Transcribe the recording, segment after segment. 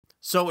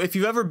So if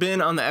you've ever been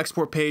on the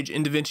export page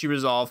in DaVinci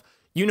Resolve,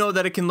 you know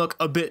that it can look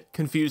a bit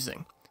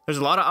confusing. There's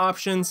a lot of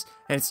options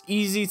and it's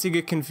easy to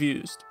get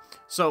confused.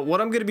 So what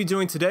I'm going to be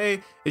doing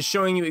today is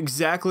showing you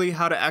exactly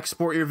how to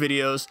export your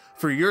videos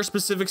for your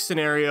specific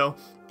scenario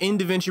in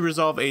DaVinci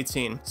Resolve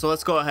 18. So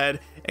let's go ahead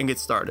and get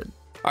started.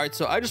 Alright,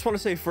 so I just want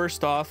to say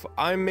first off,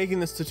 I'm making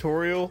this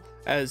tutorial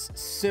as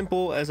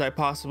simple as I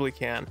possibly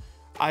can.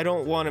 I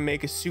don't want to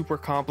make a super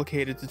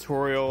complicated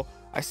tutorial.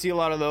 I see a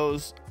lot of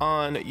those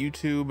on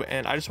YouTube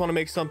and I just want to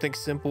make something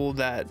simple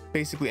that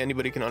basically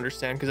anybody can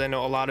understand, because I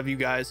know a lot of you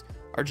guys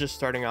are just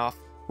starting off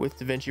with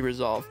DaVinci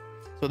Resolve.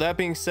 So that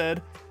being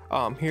said,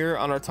 here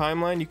on our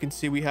timeline, you can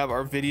see we have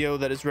our video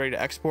that is ready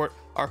to export,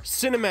 our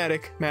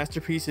cinematic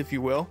masterpiece, if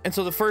you will. And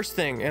so the first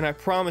thing, and I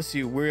promise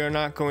you, we are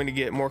not going to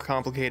get more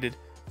complicated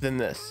than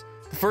this.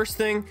 The first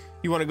thing,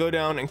 you want to go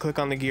down and click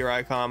on the gear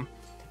icon,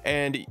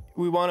 and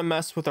we want to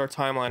mess with our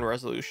timeline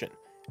resolution.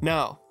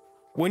 Now,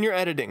 when you're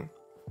editing,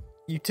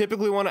 you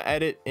typically want to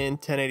edit in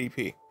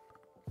 1080p.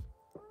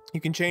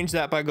 You can change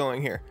that by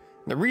going here.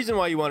 And the reason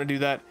why you want to do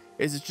that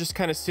is it's just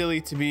kind of silly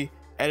to be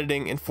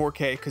editing in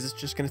 4K, because it's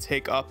just going to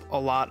take up a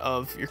lot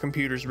of your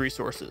computer's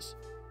resources.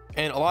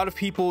 And a lot of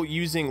people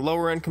using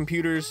lower end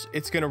computers,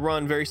 it's going to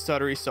run very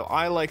stuttery, so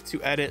I like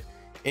to edit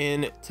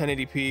in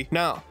 1080p.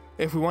 Now,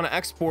 if we want to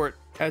export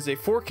as a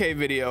 4K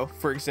video,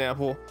 for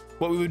example,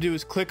 what we would do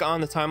is click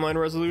on the timeline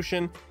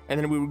resolution, and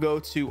then we would go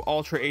to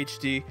Ultra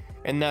HD,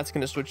 and that's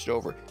going to switch it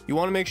over. You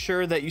want to make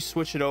sure that you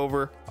switch it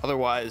over,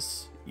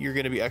 otherwise you're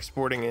going to be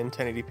exporting in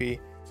 1080p,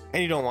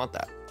 and you don't want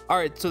that. All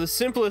right, so the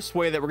simplest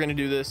way that we're going to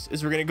do this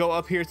is we're going to go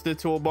up here to the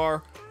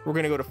toolbar, we're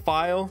going to go to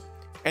File,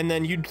 and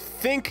then you'd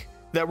think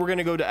that we're going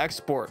to go to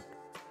Export,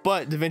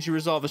 but DaVinci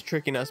Resolve is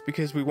tricking us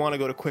because we want to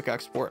go to Quick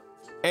Export.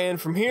 And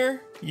from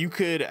here, you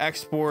could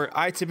export.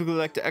 I typically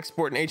like to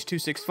export in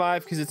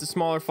H.265 because it's a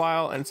smaller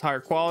file and it's higher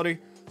quality.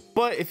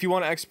 But if you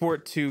want to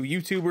export to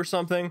YouTube or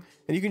something,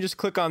 then you can just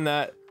click on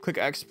that, click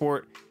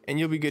Export, and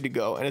you'll be good to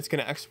go. And it's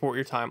going to export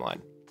your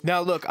timeline.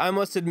 Now, look, I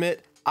must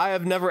admit, I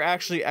have never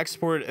actually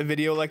exported a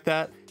video like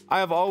that. I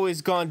have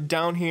always gone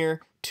down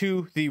here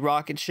to the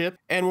rocket ship.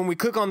 And when we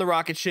click on the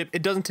rocket ship,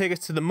 it doesn't take us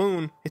to the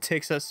moon. It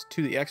takes us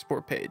to the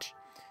export page.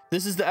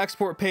 This is the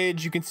export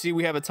page. You can see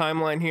we have a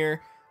timeline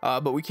here.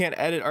 But we can't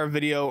edit our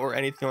video or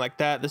anything like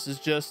that. This is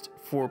just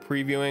for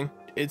previewing.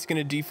 It's going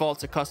to default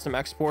to custom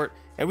export,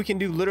 and we can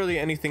do literally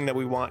anything that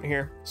we want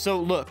here. So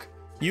look,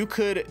 you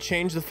could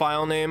change the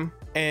file name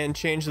and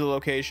change the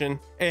location,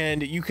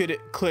 and you could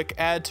click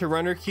add to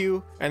render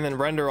queue and then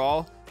render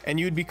all, and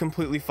you'd be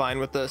completely fine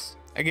with this.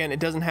 Again,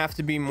 it doesn't have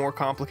to be more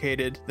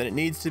complicated than it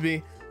needs to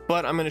be,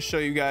 but I'm going to show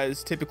you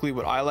guys typically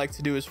what I like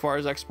to do as far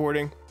as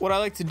exporting. What I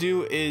like to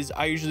do is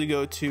I usually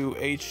go to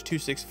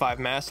H.265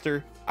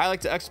 master. I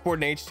like to export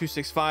in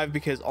H.265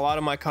 because a lot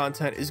of my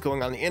content is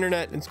going on the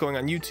internet, it's going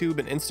on YouTube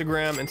and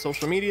Instagram and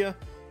social media.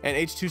 And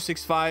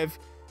H.265,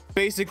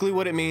 basically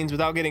what it means,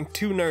 without getting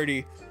too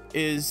nerdy,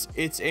 is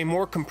it's a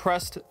more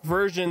compressed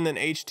version than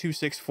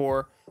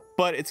H.264,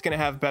 but it's going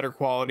to have better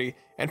quality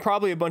and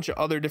probably a bunch of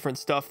other different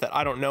stuff that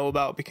I don't know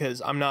about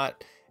because I'm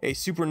not a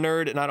super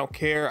nerd and I don't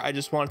care. I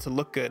just want it to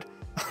look good.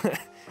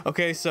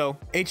 Okay, so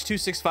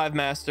H.265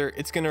 master,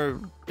 it's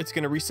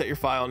gonna reset your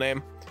file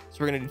name. So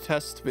we're gonna do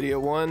test video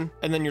 1,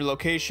 and then your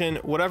location,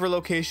 whatever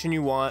location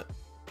you want.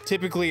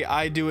 Typically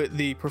I do it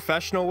the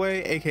professional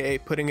way, aka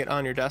putting it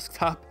on your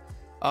desktop.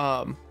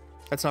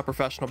 That's not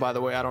professional, by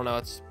the way. I don't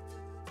know,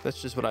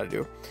 that's just what I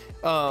do.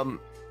 And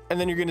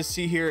then you're gonna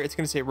see here, it's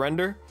gonna say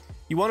render.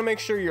 You want to make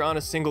sure you're on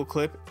a single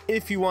clip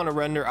if you want to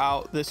render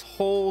out this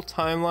whole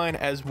timeline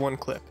as one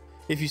clip.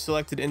 If you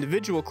selected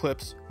individual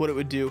clips, what it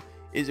would do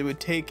is it would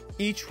take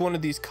each one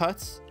of these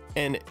cuts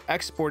and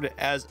export it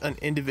as an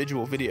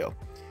individual video.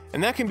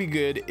 And that can be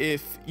good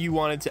if you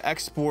wanted to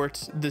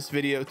export this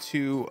video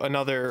to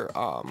another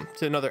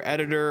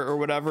editor or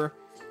whatever,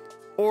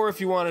 or if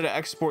you wanted to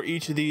export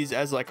each of these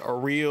as like a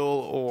reel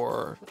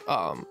or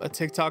a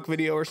TikTok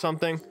video or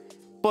something.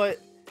 But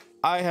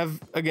I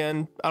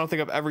don't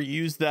think I've ever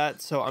used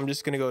that, so I'm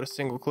just gonna go to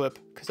single clip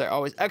because I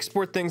always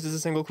export things as a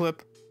single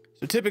clip.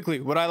 So typically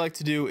what I like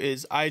to do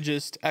is I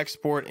just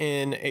export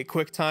in a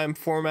QuickTime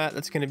format.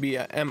 That's going to be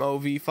a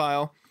MOV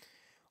file,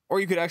 or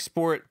you could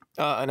export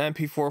an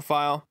MP4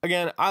 file.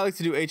 Again, I like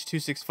to do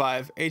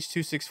H.265.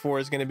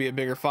 H.264 is going to be a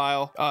bigger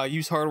file.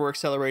 Use hardware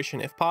acceleration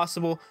if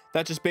possible.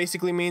 That just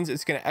basically means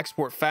it's going to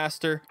export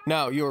faster.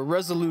 Now, your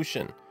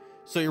resolution.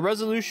 So your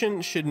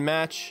resolution should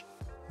match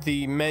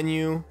the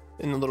menu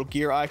in the little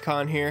gear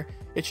icon here.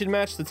 It should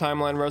match the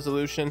timeline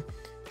resolution.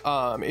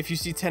 If you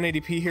see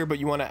 1080p here, but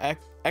you want to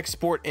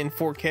export in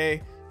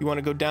 4K, you want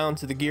to go down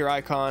to the gear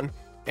icon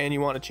and you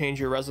want to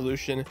change your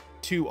resolution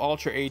to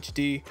Ultra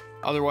HD.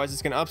 Otherwise,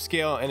 it's going to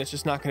upscale and it's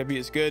just not going to be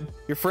as good.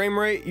 Your frame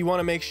rate, you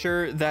want to make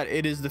sure that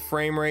it is the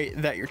frame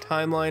rate that your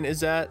timeline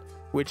is at,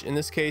 which in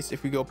this case,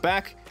 if we go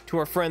back to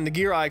our friend, the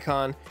gear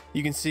icon,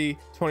 you can see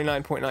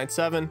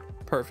 29.97,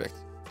 perfect.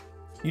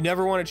 You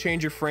never want to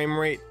change your frame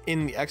rate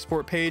in the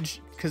export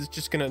page because it's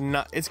just going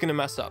to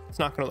mess up. It's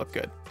not going to look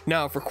good.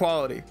 Now for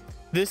quality,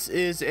 this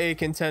is a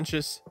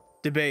contentious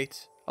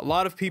debate A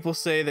lot of people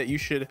say that you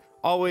should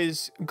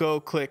always go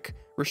click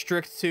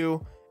restrict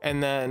to,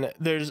 and then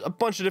there's a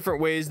bunch of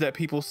different ways that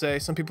people say.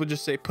 Some people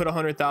just say put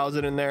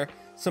 100,000 in there.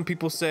 Some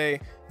people say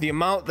the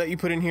amount that you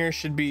put in here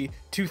should be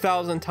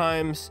 2,000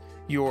 times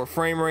your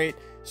frame rate.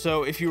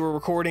 So if you were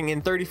recording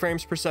in 30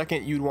 frames per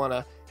second, you'd want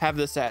to have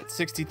this at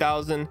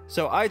 60,000.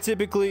 So I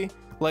typically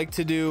like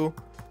to do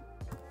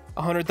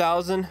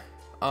 100,000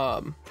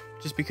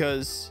 just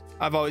because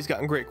I've always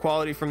gotten great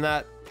quality from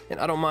that, and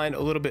I don't mind a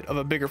little bit of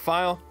a bigger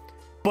file.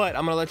 But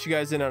I'm gonna let you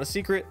guys in on a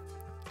secret.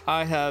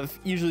 I have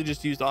usually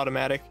just used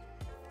automatic,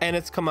 and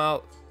it's come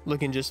out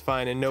looking just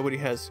fine, and nobody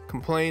has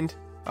complained.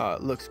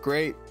 Looks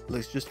great,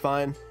 looks just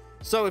fine.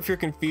 So if you're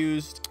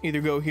confused,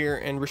 either go here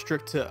and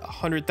restrict to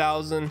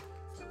 100,000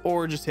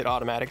 or just hit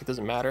automatic, it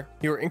doesn't matter.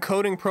 Your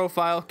encoding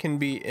profile can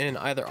be in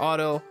either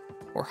auto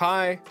or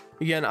high.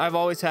 Again, I've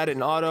always had it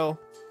in auto,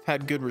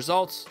 had good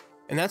results,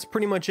 and that's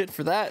pretty much it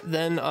for that.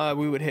 Then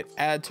we would hit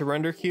add to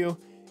render queue,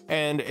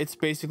 and it's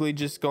basically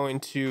just going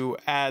to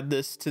add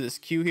this to this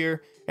queue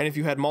here. And if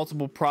you had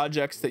multiple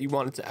projects that you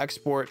wanted to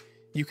export,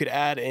 you could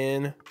add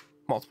in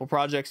multiple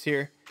projects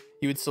here.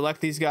 You would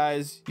select these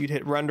guys, you'd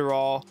hit render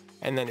all,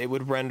 and then it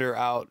would render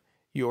out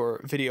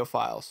your video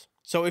files.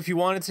 So if you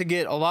wanted to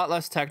get a lot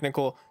less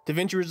technical,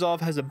 DaVinci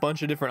Resolve has a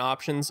bunch of different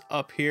options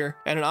up here.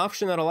 And an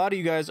option that a lot of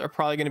you guys are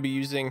probably going to be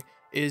using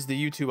is the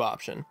YouTube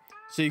option.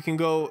 So you can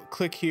go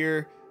click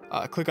here,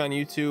 click on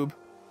YouTube,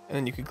 and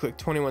then you can click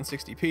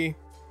 2160p.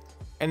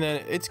 And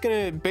then it's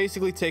going to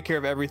basically take care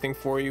of everything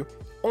for you.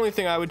 Only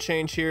thing I would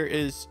change here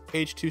is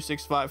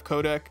H.265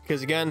 codec,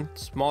 because again,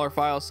 smaller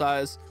file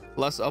size,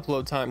 less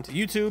upload time to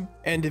YouTube,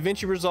 and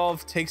DaVinci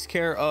Resolve takes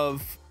care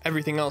of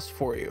everything else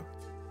for you.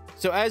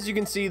 So as you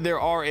can see, there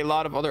are a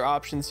lot of other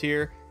options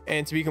here,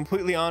 and to be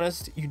completely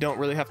honest, you don't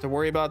really have to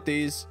worry about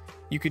these.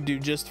 You could do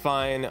just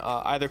fine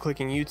either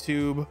clicking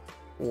YouTube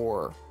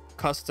or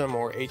custom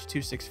or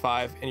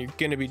H.265, and you're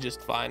gonna be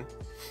just fine.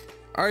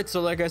 All right,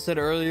 so like I said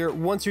earlier,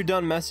 once you're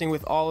done messing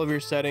with all of your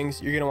settings,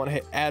 you're gonna want to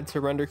hit add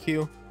to render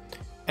queue,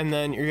 and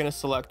then you're gonna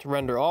select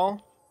render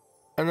all,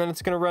 and then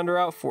it's gonna render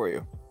out for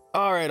you.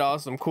 All right,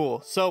 awesome, cool.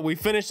 So we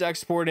finished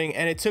exporting,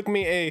 and it took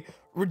me a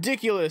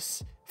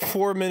ridiculous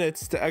 4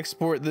 minutes to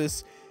export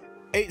this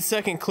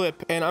 8-second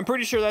clip, and I'm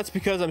pretty sure that's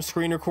because I'm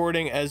screen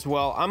recording as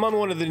well. I'm on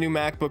one of the new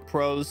MacBook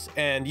Pros,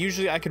 and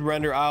usually I could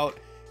render out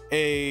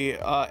a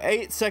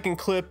 8-second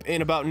clip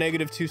in about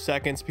 -2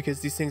 seconds because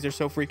these things are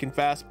so freaking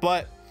fast.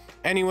 But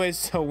anyways,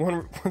 so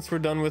once we're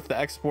done with the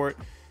export,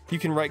 you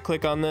can right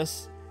click on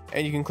this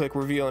and you can click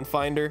reveal in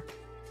Finder,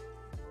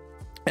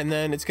 and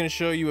then it's going to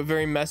show you a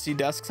very messy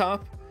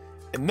desktop,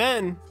 and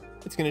then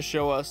it's going to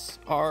show us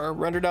our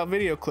rendered out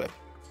video clip.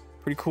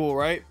 Pretty cool,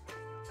 right?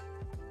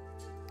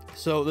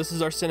 So this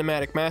is our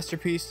cinematic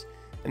masterpiece,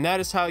 and that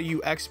is how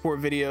you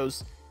export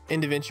videos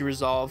in DaVinci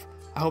Resolve.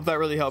 I hope that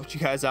really helped you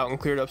guys out and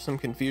cleared up some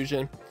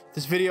confusion. If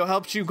this video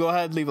helped you, go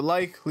ahead, leave a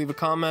like, leave a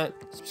comment,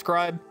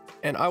 subscribe,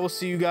 and I will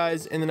see you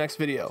guys in the next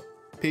video.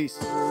 Peace.